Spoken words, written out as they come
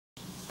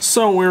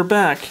So we're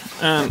back,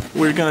 and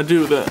we're gonna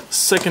do the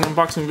second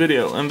unboxing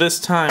video, and this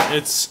time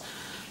it's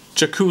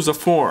Yakuza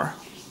 4.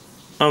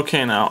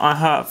 Okay, now I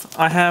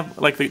have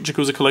like the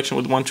Yakuza collection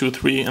with 1, 2,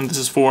 3, and this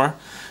is 4,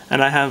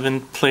 and I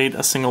haven't played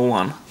a single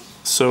one.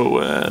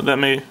 So that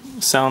may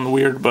sound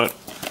weird, but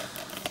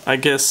I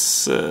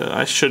guess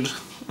I should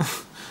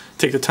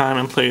take the time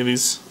and play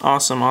these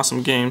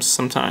awesome games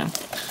sometime.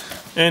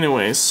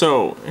 Anyway,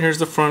 so here's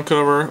the front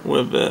cover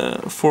with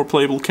 4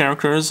 playable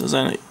characters, as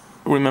I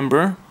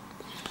remember.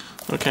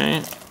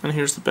 Okay, and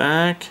here's the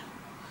back.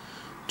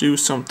 Do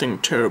something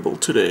terrible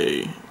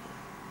today.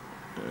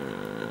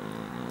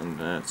 And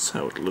that's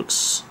how it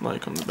looks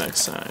like on the back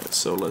side.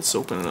 So let's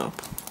open it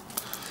up.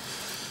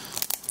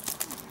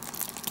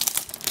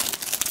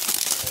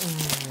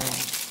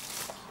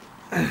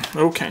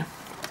 Okay,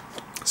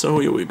 so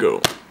here we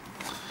go.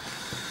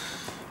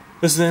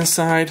 This is the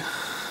inside,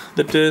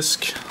 the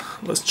disc.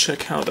 Let's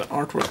check how the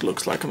artwork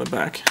looks like on the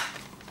back.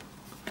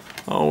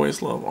 I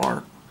always love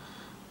art,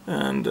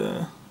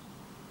 and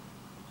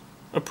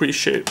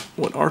appreciate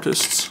what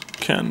artists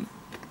can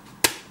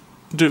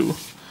do,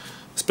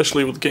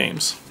 especially with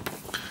games.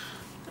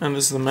 And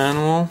this is the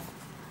manual,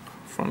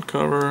 front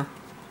cover.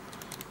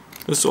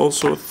 This is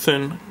also a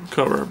thin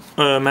cover,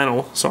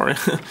 manual, sorry.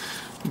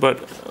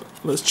 But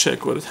let's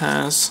check what it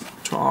has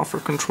to offer.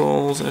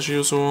 Controls as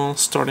usual,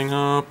 starting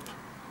up,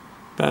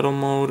 battle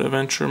mode,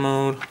 adventure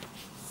mode,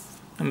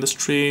 and the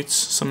streets,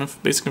 some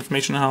basic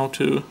information on how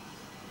to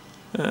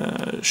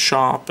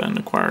shop and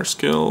acquire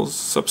skills,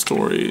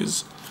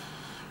 sub-stories,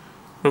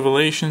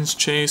 revelations,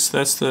 chase.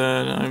 That's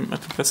the I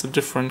think that's the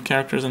different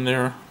characters and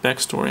their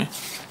backstory.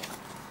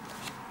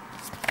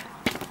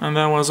 And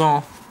that was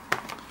all.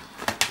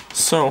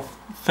 So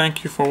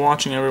thank you for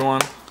watching, everyone.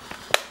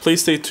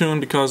 Please stay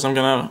tuned because I'm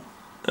gonna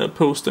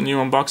post a new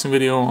unboxing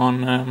video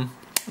on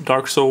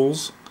Dark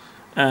Souls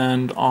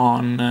and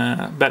on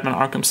Batman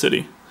Arkham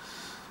City.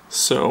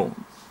 So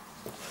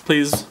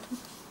please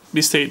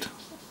be stayed.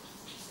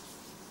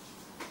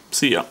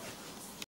 See ya.